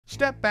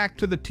Step back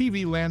to the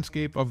TV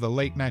landscape of the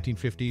late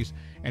 1950s,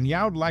 and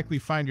you'd likely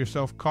find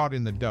yourself caught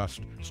in the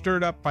dust,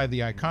 stirred up by the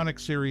iconic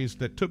series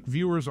that took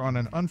viewers on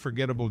an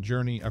unforgettable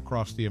journey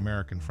across the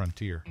American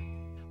frontier.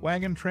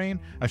 Wagon Train,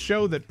 a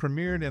show that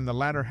premiered in the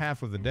latter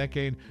half of the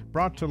decade,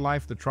 brought to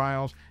life the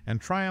trials and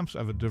triumphs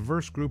of a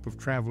diverse group of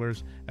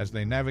travelers as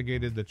they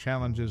navigated the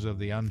challenges of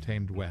the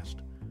untamed West.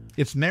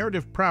 Its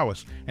narrative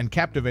prowess and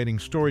captivating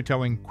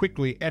storytelling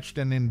quickly etched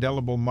an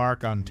indelible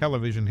mark on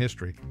television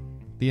history.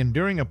 The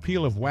enduring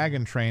appeal of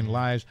Wagon Train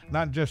lies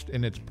not just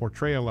in its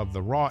portrayal of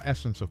the raw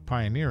essence of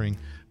pioneering,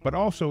 but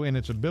also in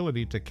its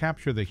ability to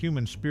capture the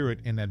human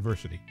spirit in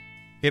adversity.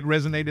 It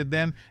resonated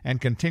then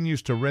and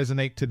continues to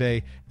resonate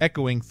today,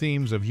 echoing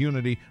themes of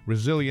unity,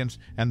 resilience,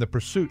 and the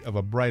pursuit of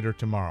a brighter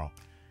tomorrow.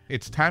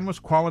 Its timeless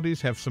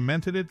qualities have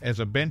cemented it as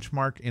a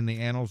benchmark in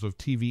the annals of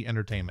TV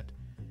entertainment.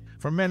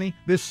 For many,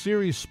 this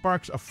series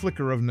sparks a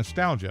flicker of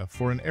nostalgia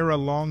for an era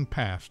long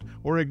past,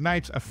 or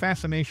ignites a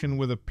fascination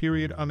with a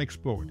period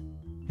unexplored.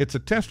 It's a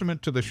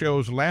testament to the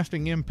show's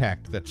lasting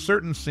impact that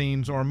certain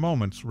scenes or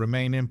moments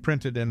remain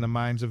imprinted in the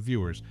minds of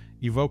viewers,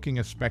 evoking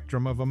a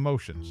spectrum of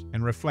emotions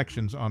and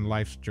reflections on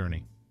life's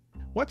journey.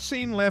 What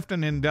scene left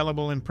an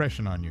indelible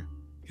impression on you?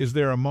 Is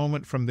there a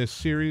moment from this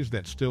series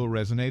that still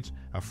resonates,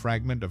 a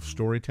fragment of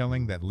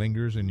storytelling that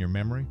lingers in your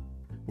memory?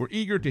 We're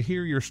eager to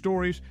hear your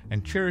stories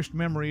and cherished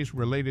memories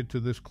related to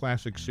this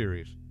classic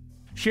series.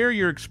 Share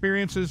your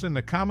experiences in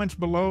the comments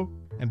below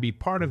and be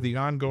part of the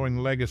ongoing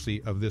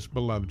legacy of this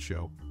beloved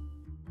show.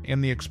 In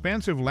the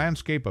expansive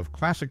landscape of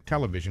classic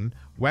television,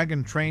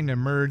 Wagon Train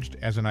emerged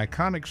as an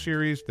iconic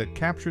series that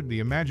captured the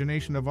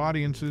imagination of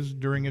audiences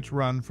during its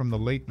run from the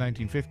late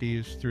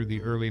 1950s through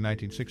the early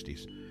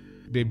 1960s.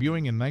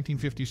 Debuting in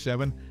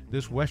 1957,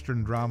 this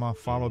Western drama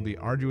followed the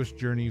arduous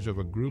journeys of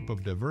a group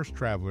of diverse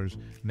travelers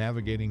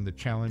navigating the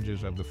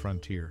challenges of the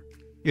frontier.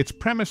 Its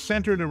premise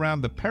centered around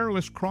the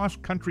perilous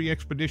cross-country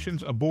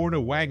expeditions aboard a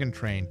wagon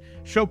train,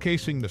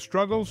 showcasing the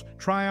struggles,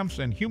 triumphs,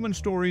 and human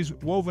stories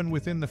woven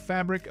within the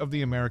fabric of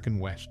the American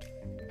West.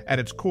 At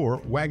its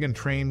core, Wagon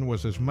Train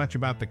was as much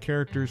about the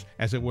characters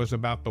as it was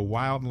about the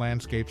wild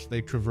landscapes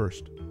they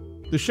traversed.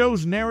 The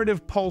show's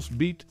narrative pulse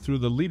beat through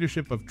the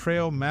leadership of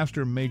Trail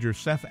Master Major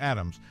Seth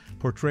Adams,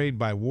 portrayed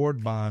by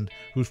Ward Bond,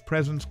 whose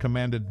presence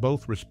commanded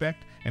both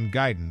respect and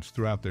guidance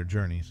throughout their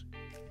journeys.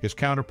 His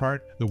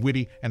counterpart, the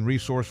witty and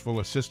resourceful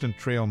assistant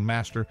trail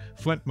master,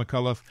 Flint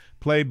McCullough,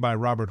 played by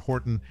Robert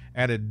Horton,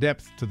 added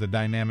depth to the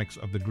dynamics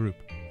of the group.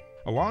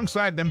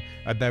 Alongside them,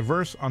 a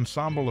diverse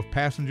ensemble of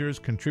passengers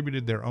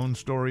contributed their own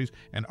stories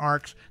and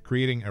arcs,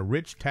 creating a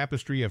rich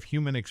tapestry of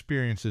human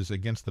experiences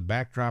against the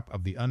backdrop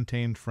of the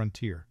untamed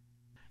frontier.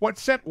 What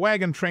set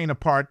Wagon Train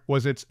apart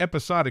was its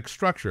episodic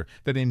structure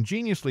that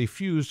ingeniously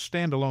fused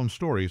standalone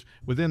stories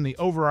within the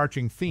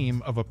overarching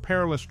theme of a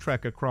perilous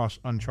trek across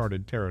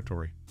uncharted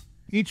territory.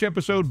 Each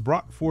episode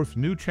brought forth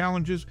new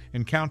challenges,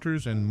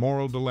 encounters, and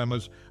moral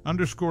dilemmas,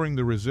 underscoring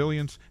the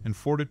resilience and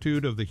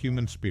fortitude of the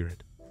human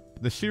spirit.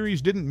 The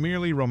series didn't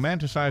merely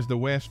romanticize the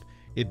West,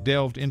 it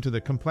delved into the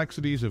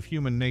complexities of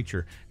human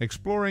nature,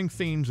 exploring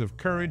themes of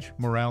courage,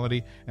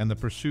 morality, and the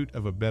pursuit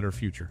of a better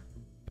future.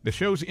 The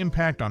show's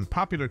impact on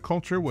popular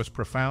culture was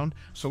profound,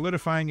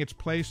 solidifying its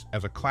place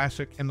as a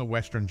classic in the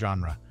Western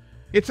genre.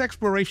 Its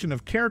exploration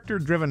of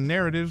character-driven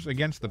narratives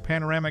against the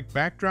panoramic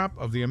backdrop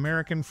of the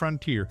American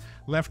frontier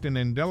left an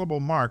indelible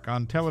mark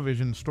on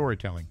television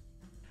storytelling.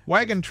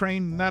 Wagon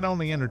Train not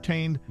only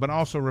entertained, but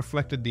also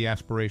reflected the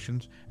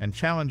aspirations and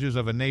challenges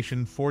of a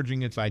nation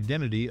forging its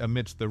identity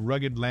amidst the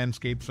rugged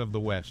landscapes of the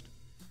West.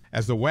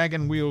 As the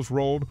wagon wheels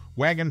rolled,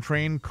 Wagon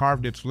Train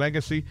carved its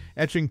legacy,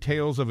 etching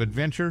tales of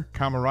adventure,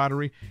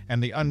 camaraderie,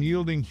 and the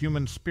unyielding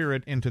human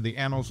spirit into the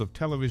annals of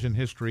television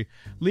history,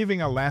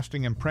 leaving a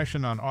lasting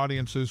impression on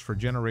audiences for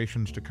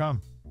generations to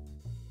come.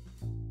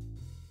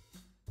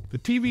 The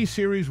TV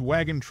series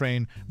Wagon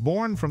Train,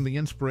 born from the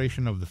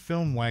inspiration of the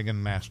film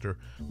Wagon Master,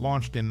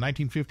 launched in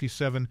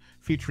 1957,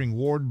 featuring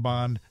Ward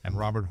Bond and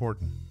Robert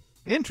Horton.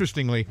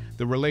 Interestingly,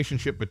 the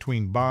relationship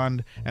between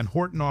Bond and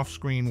Horton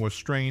off-screen was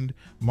strained,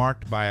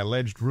 marked by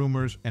alleged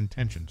rumors and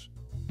tensions.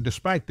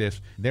 Despite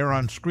this, their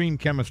on-screen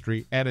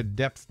chemistry added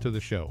depth to the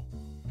show.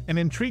 An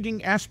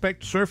intriguing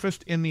aspect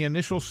surfaced in the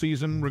initial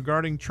season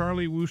regarding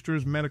Charlie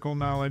Wooster's medical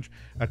knowledge,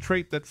 a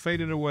trait that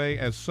faded away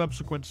as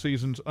subsequent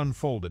seasons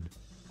unfolded.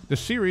 The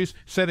series,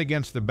 set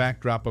against the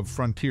backdrop of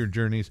frontier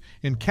journeys,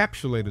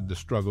 encapsulated the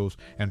struggles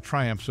and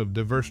triumphs of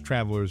diverse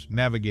travelers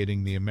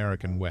navigating the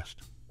American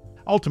West.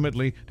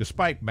 Ultimately,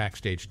 despite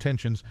backstage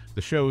tensions,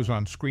 the show's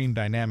on-screen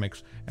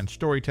dynamics and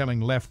storytelling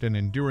left an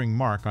enduring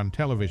mark on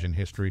television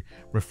history,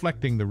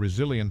 reflecting the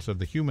resilience of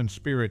the human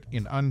spirit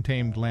in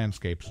untamed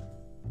landscapes.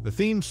 The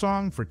theme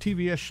song for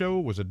TVS show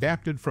was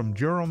adapted from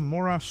Jerome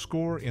Moras's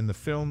score in the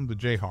film The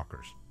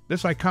Jayhawkers.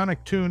 This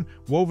iconic tune,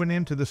 woven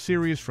into the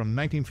series from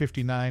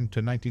 1959 to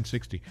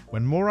 1960,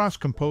 when Moras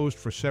composed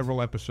for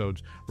several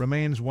episodes,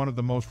 remains one of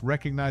the most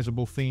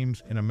recognizable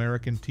themes in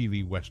American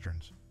TV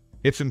westerns.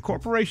 Its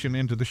incorporation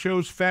into the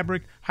show's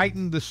fabric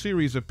heightened the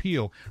series'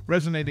 appeal,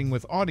 resonating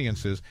with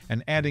audiences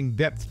and adding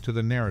depth to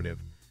the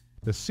narrative.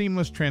 The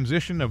seamless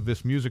transition of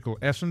this musical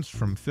essence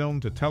from film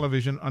to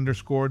television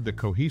underscored the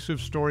cohesive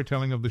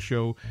storytelling of the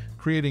show,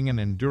 creating an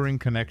enduring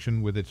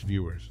connection with its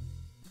viewers.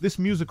 This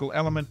musical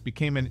element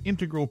became an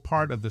integral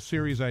part of the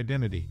series'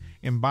 identity,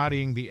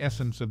 embodying the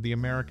essence of the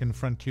American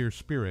frontier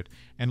spirit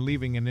and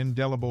leaving an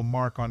indelible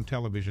mark on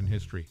television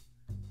history.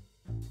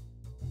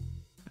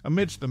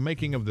 Amidst the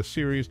making of the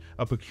series,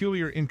 a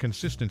peculiar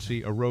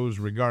inconsistency arose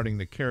regarding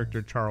the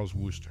character Charles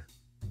Wooster.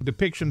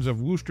 Depictions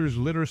of Wooster's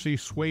literacy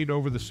swayed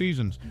over the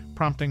seasons,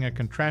 prompting a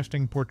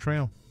contrasting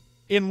portrayal.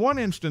 In one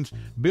instance,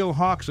 Bill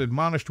Hawks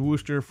admonished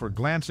Wooster for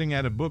glancing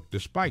at a book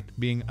despite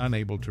being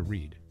unable to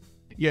read.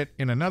 Yet,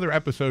 in another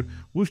episode,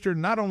 Wooster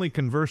not only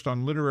conversed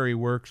on literary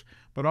works,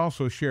 but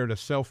also shared a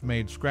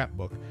self-made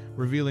scrapbook,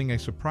 revealing a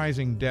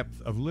surprising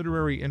depth of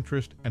literary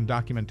interest and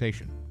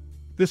documentation.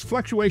 This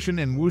fluctuation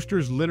in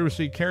Wooster's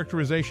literacy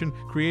characterization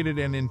created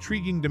an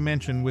intriguing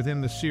dimension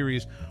within the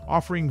series,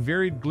 offering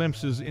varied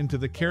glimpses into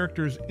the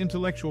character's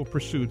intellectual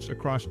pursuits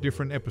across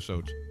different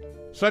episodes.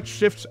 Such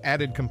shifts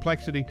added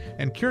complexity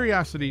and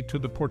curiosity to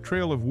the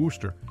portrayal of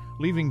Wooster,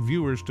 leaving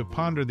viewers to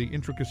ponder the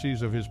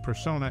intricacies of his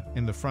persona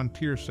in the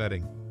frontier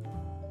setting.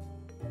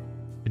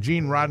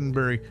 Gene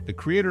Roddenberry, the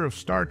creator of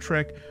Star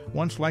Trek,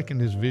 once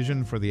likened his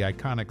vision for the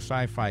iconic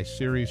sci-fi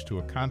series to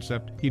a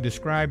concept he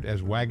described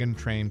as Wagon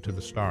Train to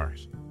the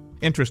Stars.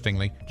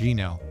 Interestingly, Gene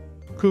L.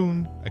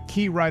 Kuhn, a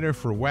key writer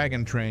for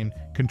Wagon Train,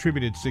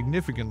 contributed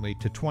significantly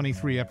to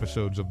 23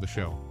 episodes of the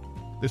show.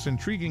 This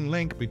intriguing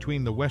link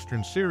between the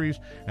Western series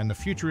and the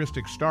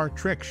futuristic Star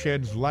Trek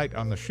sheds light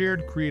on the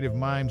shared creative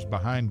minds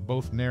behind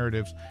both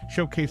narratives,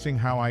 showcasing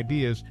how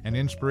ideas and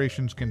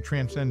inspirations can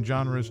transcend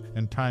genres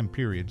and time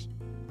periods.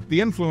 The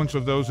influence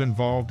of those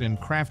involved in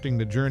crafting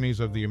the journeys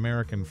of the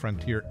American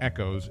frontier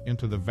echoes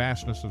into the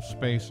vastness of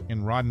space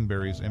in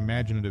Roddenberry's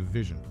imaginative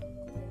vision.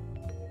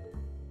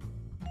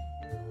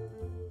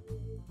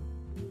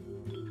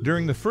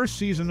 During the first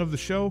season of the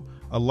show,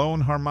 a lone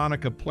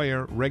harmonica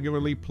player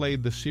regularly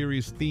played the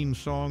series' theme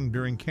song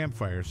during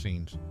campfire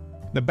scenes.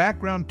 The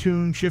background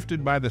tune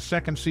shifted by the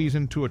second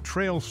season to a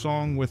trail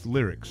song with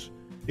lyrics.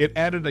 It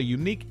added a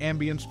unique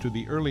ambience to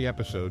the early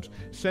episodes,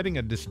 setting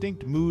a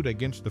distinct mood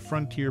against the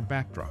frontier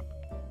backdrop.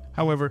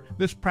 However,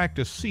 this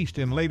practice ceased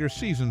in later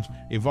seasons,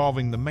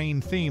 evolving the main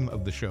theme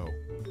of the show.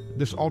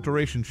 This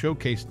alteration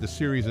showcased the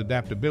series'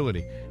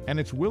 adaptability and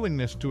its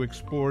willingness to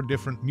explore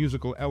different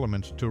musical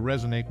elements to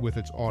resonate with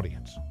its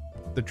audience.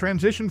 The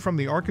transition from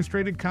the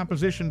orchestrated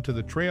composition to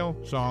the trail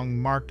song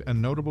marked a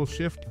notable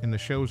shift in the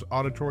show's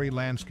auditory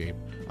landscape,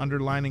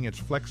 underlining its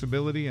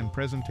flexibility and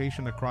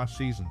presentation across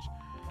seasons.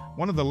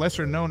 One of the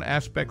lesser-known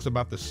aspects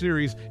about the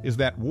series is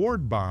that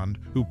Ward Bond,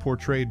 who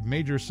portrayed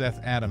Major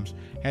Seth Adams,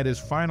 had his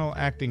final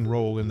acting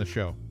role in the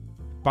show.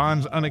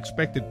 Bond's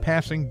unexpected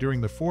passing during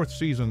the fourth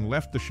season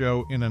left the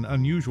show in an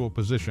unusual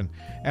position,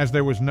 as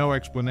there was no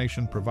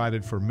explanation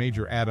provided for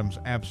Major Adams'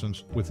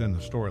 absence within the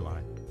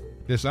storyline.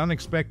 This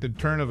unexpected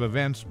turn of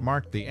events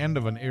marked the end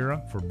of an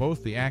era for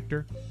both the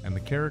actor and the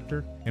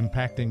character,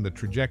 impacting the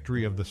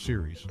trajectory of the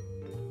series.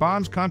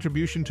 Bond's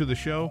contribution to the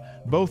show,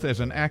 both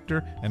as an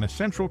actor and a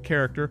central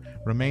character,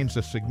 remains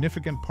a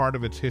significant part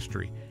of its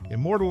history,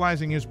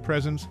 immortalizing his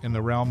presence in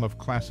the realm of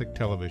classic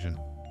television.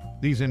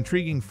 These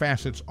intriguing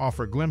facets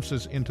offer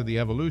glimpses into the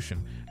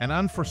evolution and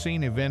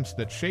unforeseen events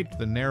that shaped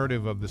the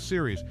narrative of the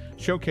series,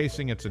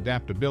 showcasing its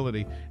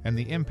adaptability and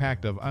the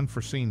impact of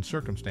unforeseen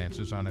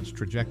circumstances on its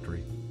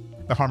trajectory.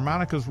 The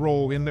harmonica's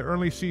role in the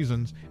early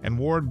seasons and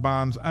Ward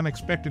Bond's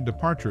unexpected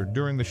departure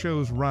during the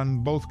show's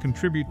run both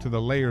contribute to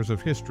the layers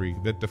of history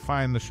that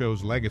define the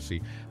show's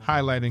legacy,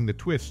 highlighting the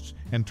twists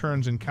and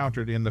turns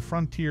encountered in the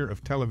frontier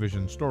of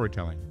television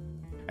storytelling.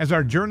 As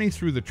our journey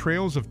through the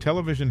trails of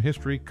television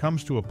history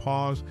comes to a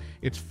pause,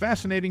 it's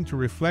fascinating to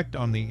reflect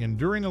on the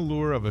enduring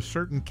allure of a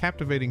certain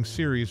captivating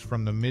series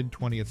from the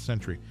mid-20th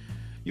century.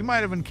 You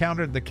might have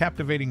encountered the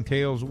captivating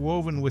tales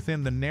woven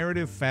within the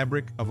narrative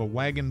fabric of a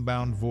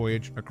wagon-bound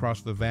voyage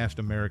across the vast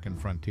American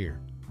frontier.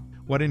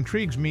 What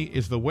intrigues me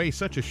is the way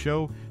such a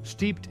show,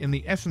 steeped in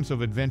the essence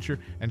of adventure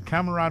and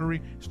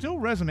camaraderie, still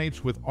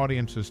resonates with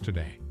audiences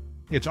today.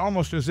 It's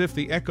almost as if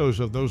the echoes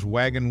of those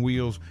wagon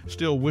wheels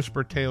still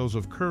whisper tales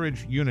of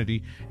courage,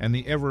 unity, and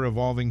the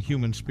ever-evolving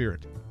human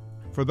spirit.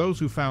 For those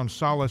who found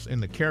solace in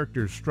the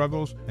characters'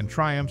 struggles and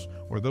triumphs,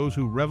 or those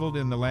who reveled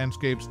in the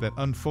landscapes that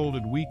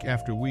unfolded week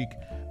after week,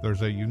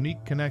 there's a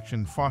unique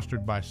connection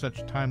fostered by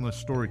such timeless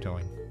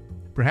storytelling.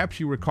 Perhaps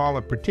you recall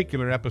a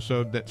particular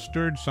episode that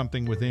stirred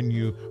something within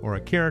you, or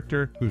a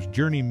character whose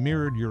journey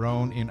mirrored your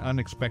own in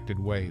unexpected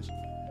ways.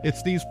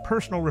 It's these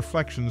personal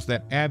reflections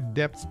that add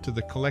depth to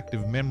the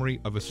collective memory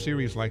of a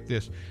series like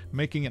this,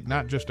 making it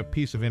not just a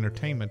piece of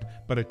entertainment,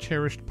 but a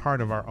cherished part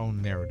of our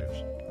own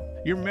narratives.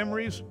 Your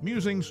memories,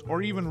 musings,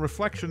 or even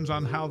reflections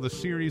on how the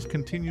series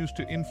continues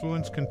to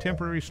influence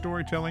contemporary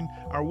storytelling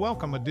are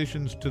welcome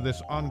additions to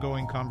this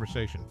ongoing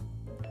conversation.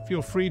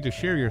 Feel free to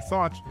share your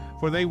thoughts,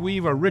 for they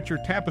weave a richer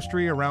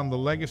tapestry around the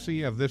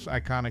legacy of this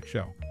iconic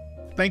show.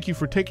 Thank you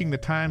for taking the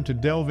time to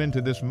delve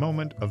into this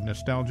moment of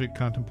nostalgic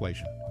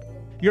contemplation.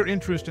 Your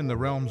interest in the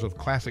realms of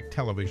classic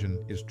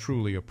television is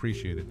truly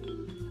appreciated.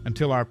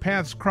 Until our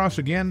paths cross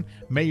again,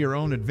 may your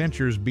own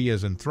adventures be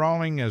as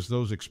enthralling as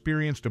those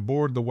experienced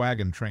aboard the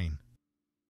wagon train.